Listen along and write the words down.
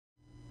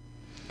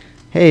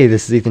Hey,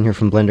 this is Ethan here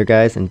from Blender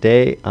Guys, and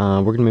today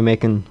we're going to be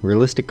making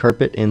realistic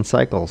carpet in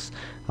cycles.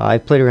 I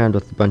played around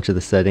with a bunch of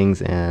the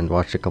settings and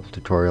watched a couple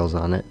tutorials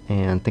on it,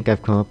 and think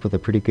I've come up with a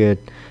pretty good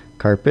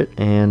carpet,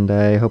 and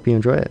I hope you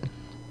enjoy it.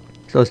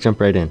 So let's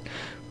jump right in.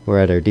 We're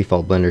at our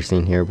default Blender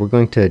scene here. We're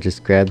going to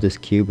just grab this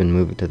cube and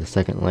move it to the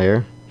second layer,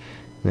 and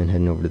then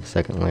heading over to the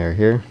second layer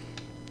here.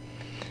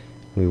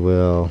 We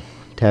will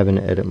tab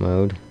into edit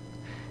mode,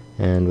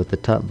 and with the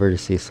top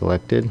vertices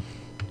selected,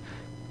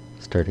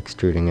 start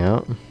extruding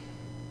out.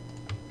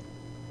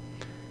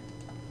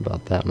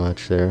 About that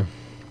much there.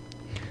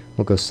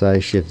 We'll go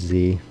size shift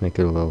Z, make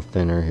it a little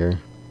thinner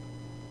here.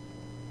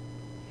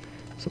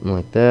 Something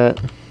like that.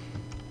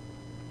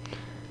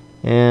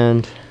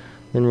 And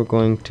then we're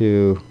going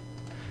to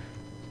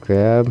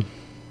grab,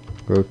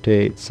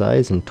 rotate,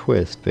 size, and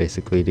twist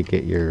basically to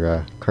get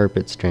your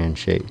carpet strand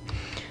shape.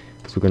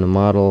 So we're going to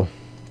model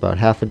about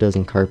half a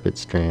dozen carpet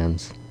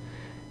strands,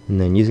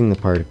 and then using the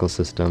particle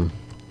system,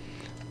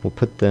 we'll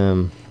put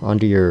them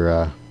onto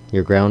your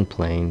ground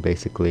plane,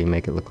 basically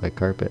make it look like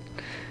carpet.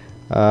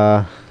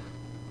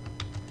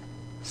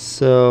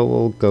 So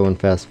we'll go and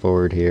fast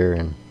forward here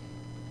and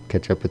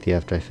catch up with you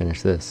after I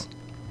finish this.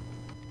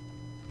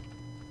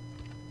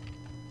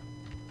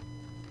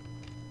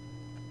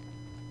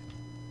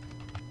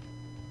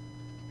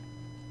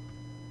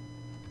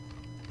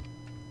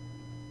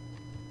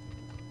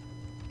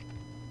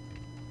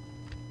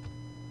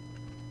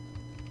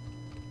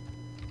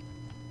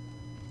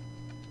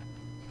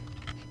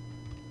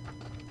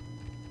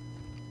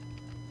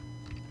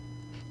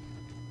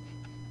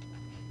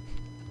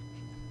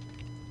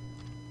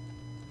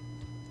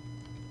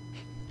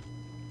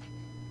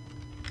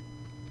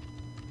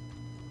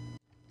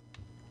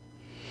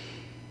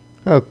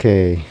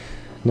 Okay,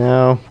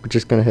 now we're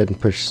just going to head and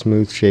push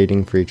smooth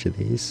shading for each of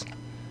these,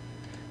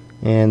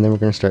 and then we're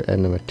going to start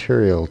adding a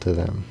material to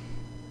them.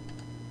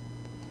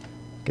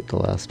 Get the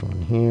last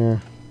one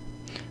here.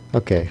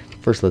 Okay,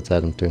 first let's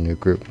add them to a new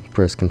group.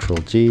 Press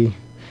Ctrl G,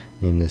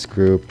 name this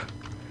group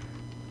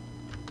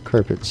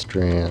Carpet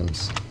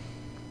Strands,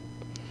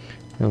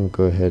 and we'll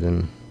go ahead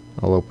and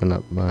I'll open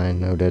up my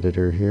node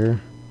editor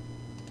here,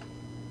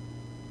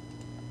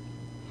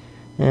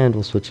 and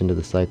we'll switch into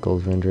the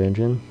Cycles render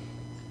engine.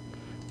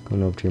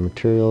 Going over to your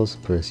materials,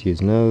 press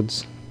use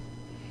nodes,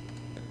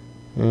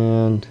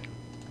 and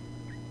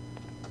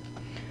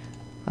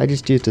I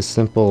just used a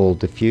simple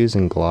diffuse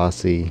and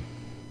glossy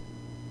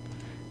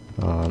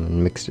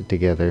and mixed it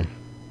together,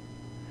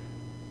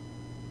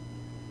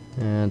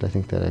 and I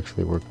think that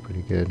actually worked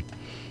pretty good.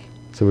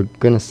 So we're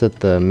going to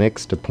set the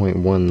mix to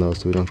 0.1 though,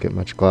 so we don't get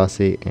much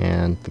glossy,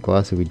 and the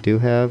glossy we do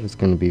have is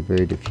going to be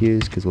very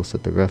diffuse because we'll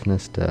set the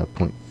roughness to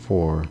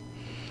 0.4.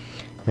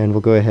 And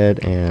we'll go ahead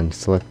and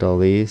select all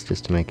these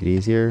just to make it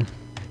easier.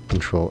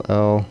 Control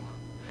L,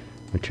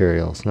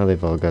 materials. Now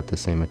they've all got the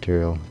same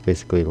material,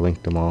 basically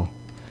linked them all.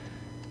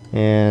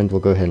 And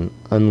we'll go ahead and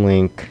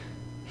unlink.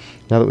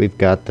 Now that we've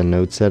got the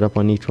node set up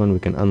on each one, we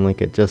can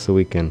unlink it just so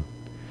we can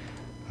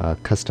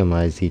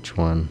customize each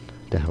one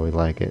to how we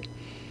like it.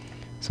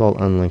 So I'll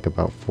unlink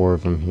about 4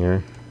 of them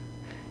here.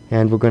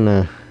 And we're going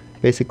to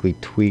basically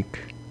tweak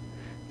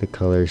the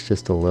colors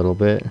just a little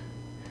bit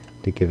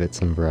to give it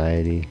some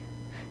variety.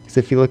 So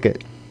if you look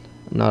at,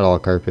 not all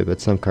carpet, but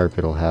some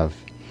carpet will have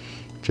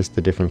just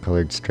the different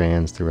colored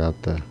strands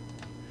throughout the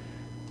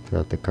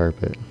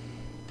carpet.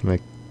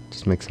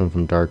 Just make some of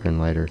them darker and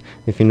lighter.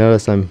 If you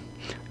notice, I'm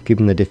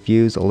keeping the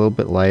diffuse a little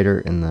bit lighter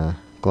and the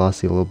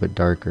glossy a little bit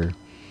darker.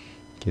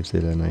 Gives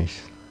it a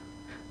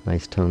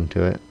nice tone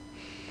to it.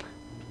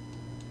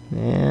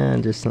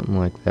 And just something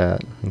like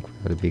that. I think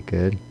that would be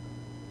good.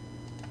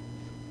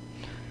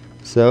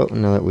 So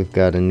now that we've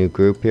got a new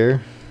group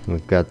here,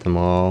 we've got them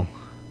all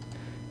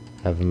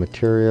have a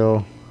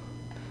material.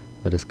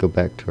 Let us go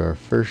back to our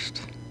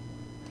first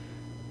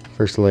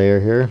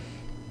layer here.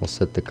 We'll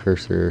set the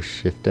cursor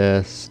Shift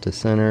S to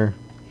center,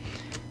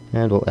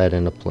 and we'll add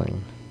in a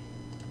plane.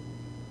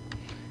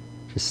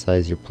 Just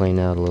size your plane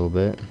out a little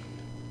bit,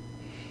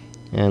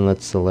 and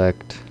let's go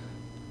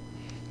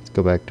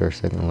back to our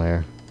second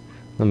layer.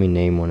 Let me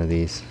name one of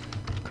these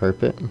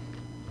carpet,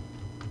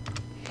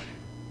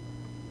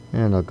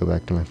 and I'll go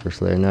back to my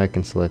first layer. Now I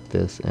can select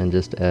this and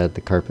just add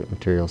the carpet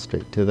material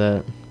straight to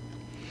that.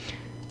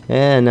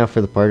 And now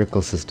for the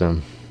particle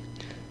system.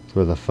 That's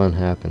where the fun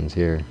happens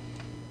here.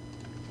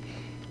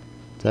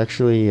 It's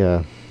actually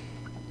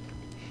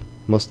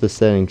most of the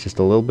settings, just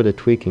a little bit of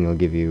tweaking will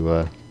give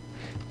you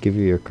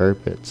your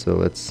carpet. So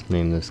let's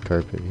name this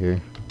carpet here.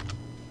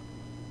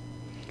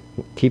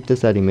 Keep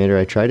this at emitter.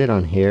 I tried it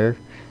on hair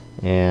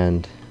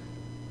and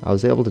I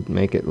was able to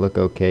make it look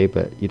okay,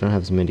 but you don't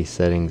have as many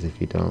settings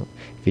if you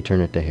turn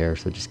it to hair.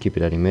 So just keep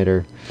it at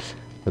emitter.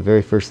 The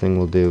very first thing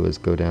we'll do is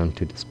go down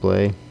to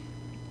display.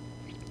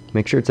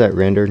 Make sure it's at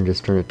render and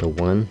just turn it to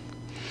 1.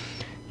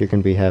 You're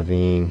going to be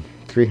having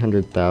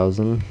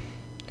 300,000,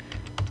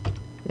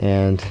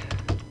 and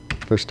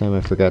first time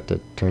I forgot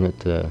to turn it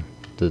to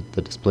the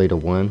display to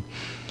 1.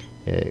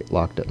 It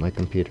locked up my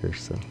computer,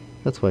 so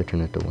that's why I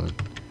turned it to 1.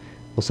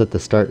 We'll set the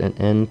start and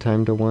end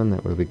time to 1,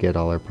 that way we get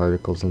all our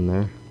particles in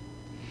there.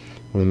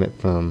 We'll emit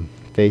from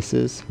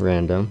faces,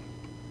 random,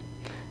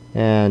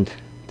 and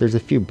there's a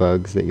few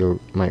bugs that you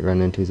might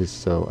run into,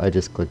 so I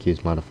just click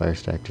use modifier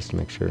stack just to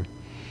make sure.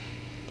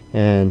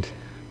 And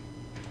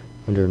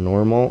under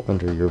normal,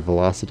 under your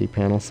velocity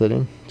panel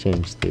setting,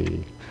 change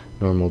the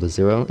normal to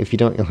 0. If you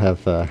don't, you'll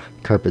have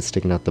carpet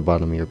sticking out the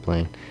bottom of your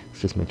plane,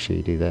 so just make sure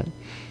you do that.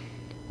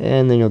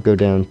 And then you'll go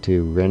down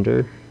to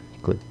render,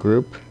 click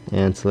group,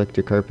 and select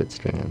your carpet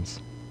strands.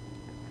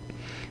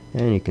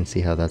 And you can see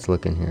how that's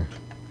looking here.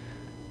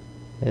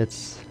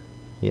 It's,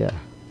 yeah,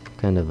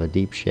 kind of a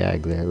deep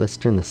shag there. Let's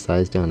turn the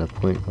size down to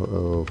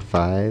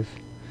 0.005.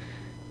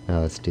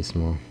 Now that's too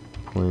small.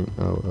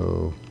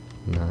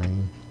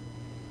 0.009.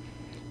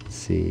 Let's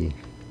see.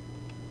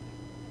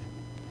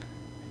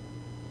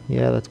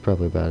 Yeah, that's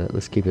probably about it.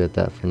 Let's keep it at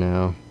that for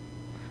now.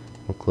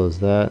 We'll close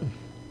that.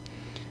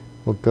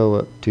 We'll go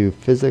up to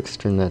physics,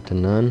 turn that to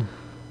none.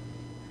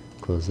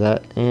 Close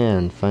that,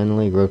 and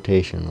finally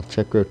rotation. I'll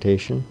check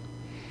rotation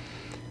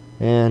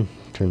and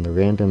turn the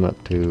random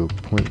up to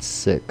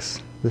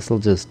 0.6. This will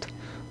just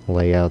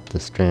lay out the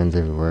strands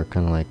everywhere,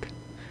 kind of like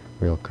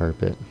real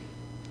carpet.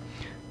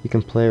 You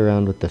can play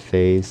around with the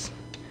phase.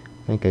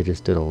 I think I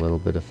just did a little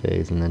bit of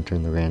phase and then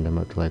turn the random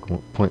up to like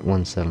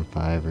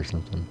 0.175 or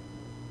something.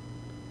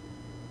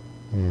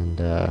 And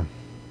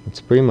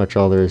that's pretty much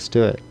all there is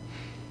to it.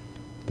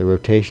 The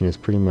rotation is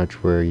pretty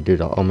much where you do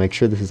it all. I'll make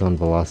sure this is on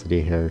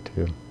velocity here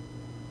too.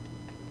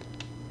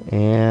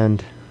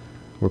 And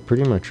we're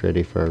pretty much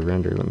ready for our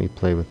render. Let me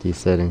play with these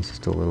settings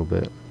just a little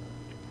bit.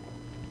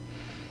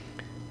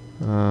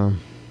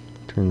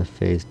 Turn the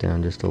phase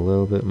down just a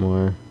little bit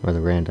more, or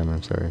the random,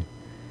 I'm sorry.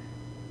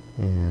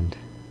 And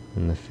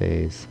in the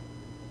phase.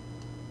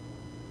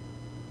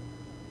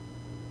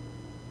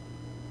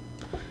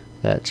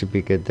 That should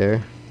be good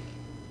there.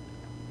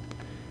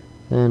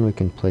 Then we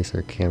can place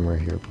our camera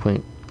here.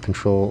 Point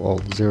Control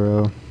Alt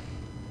 0.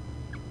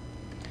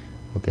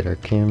 We'll get our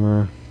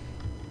camera.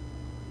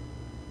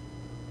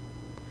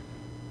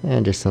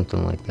 And just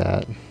something like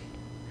that.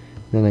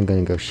 Then I'm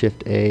going to go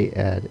Shift A,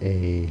 add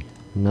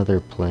another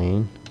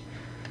plane.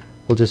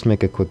 We'll just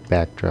make a quick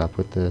backdrop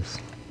with this.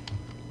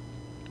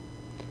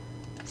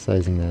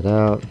 Sizing that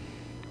out.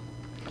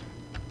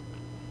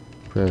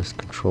 Press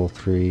Control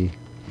 3.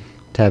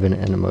 Tab in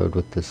edit mode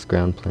with this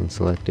ground plane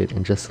selected,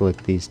 and just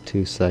select these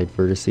two side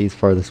vertices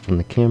farthest from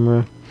the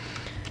camera.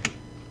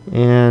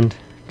 And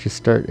just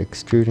start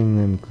extruding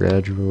them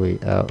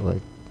gradually out,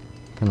 like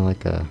kind of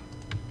like a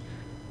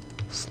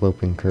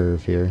sloping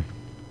curve here.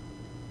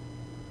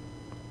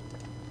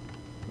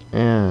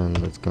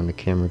 And let's go into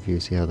camera view,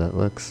 see how that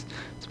looks.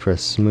 Let's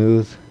press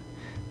smooth,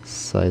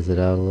 size it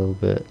out a little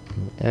bit,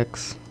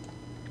 X,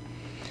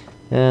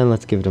 and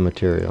let's give it a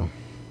material.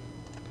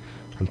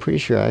 I'm pretty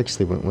sure I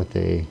actually went with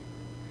a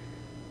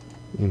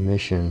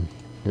emission,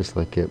 just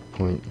like at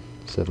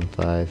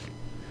 0.75.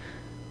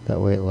 That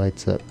way it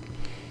lights up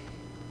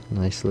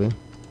nicely.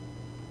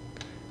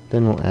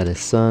 Then we'll add a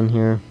sun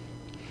here.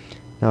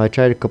 Now I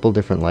tried a couple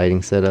different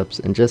lighting setups,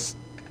 and just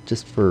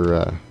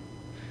for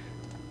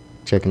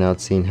checking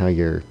out, seeing how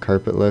your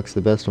carpet looks,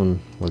 the best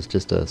one was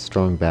just a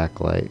strong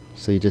backlight.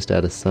 So you just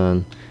add a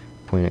sun,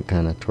 point it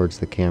kind of towards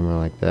the camera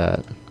like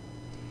that,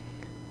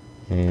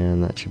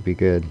 and that should be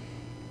good.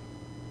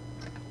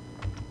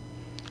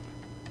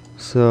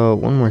 So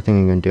one more thing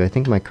I'm going to do, I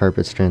think my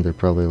carpet strands are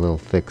probably a little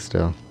thick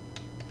still.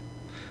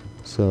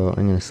 So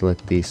I'm going to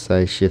select the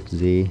size, Shift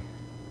Z,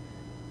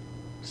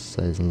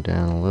 size them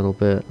down a little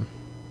bit,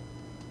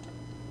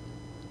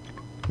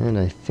 and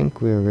I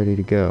think we are ready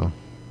to go.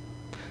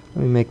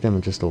 Let me make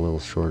them just a little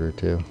shorter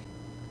too.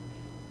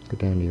 Go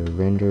down to your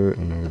render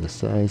and under the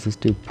size, let's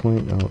do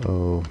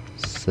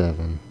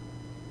 0.007.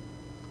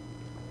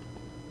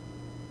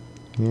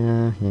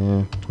 Yeah,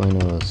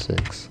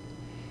 0.006.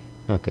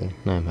 Okay,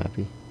 now I'm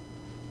happy.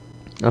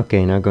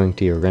 Okay, now going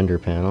to your render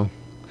panel,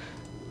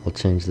 I'll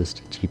change this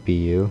to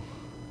GPU.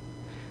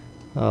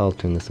 I'll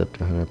turn this up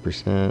to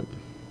 100%. I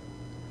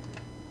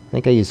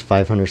think I used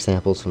 500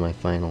 samples for my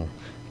final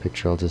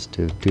picture. I'll just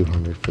do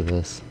 200 for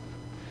this.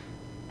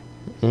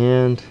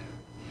 And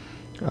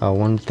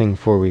one thing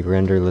before we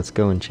render, let's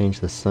go and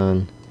change the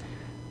sun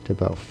to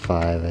about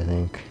 5, I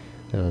think.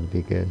 That would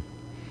be good.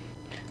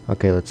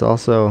 Okay, let's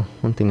also,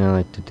 one thing I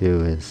like to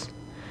do is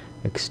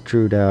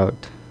extrude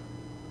out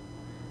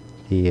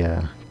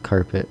the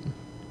carpet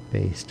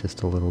base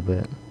just a little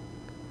bit.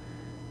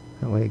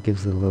 That way it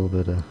gives it a little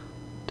bit of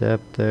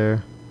depth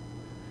there.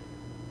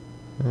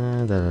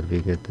 That ought to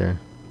be good there.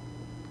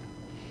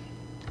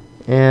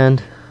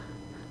 And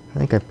I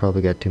think I've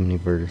probably got too many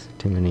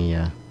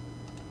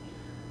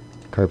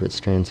carpet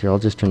strands here. I'll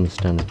just turn this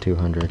down to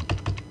 200.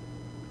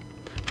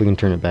 We can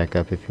turn it back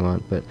up if you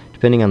want, but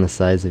depending on the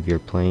size of your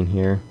plane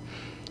here,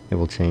 it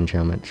will change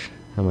how much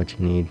you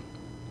need.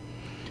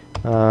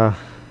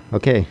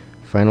 Okay,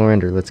 final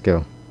render. Let's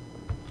go.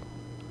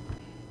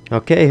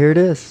 Okay, here it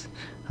is.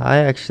 I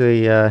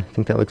actually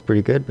think that looks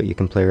pretty good, but you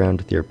can play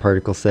around with your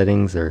particle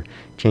settings or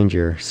change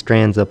your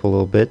strands up a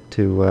little bit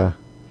to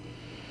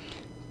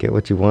get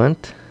what you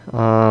want.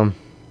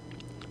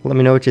 Let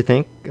me know what you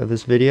think of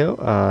this video.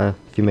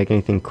 If you make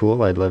anything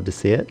cool, I'd love to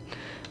see it.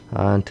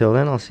 Until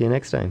then, I'll see you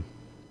next time.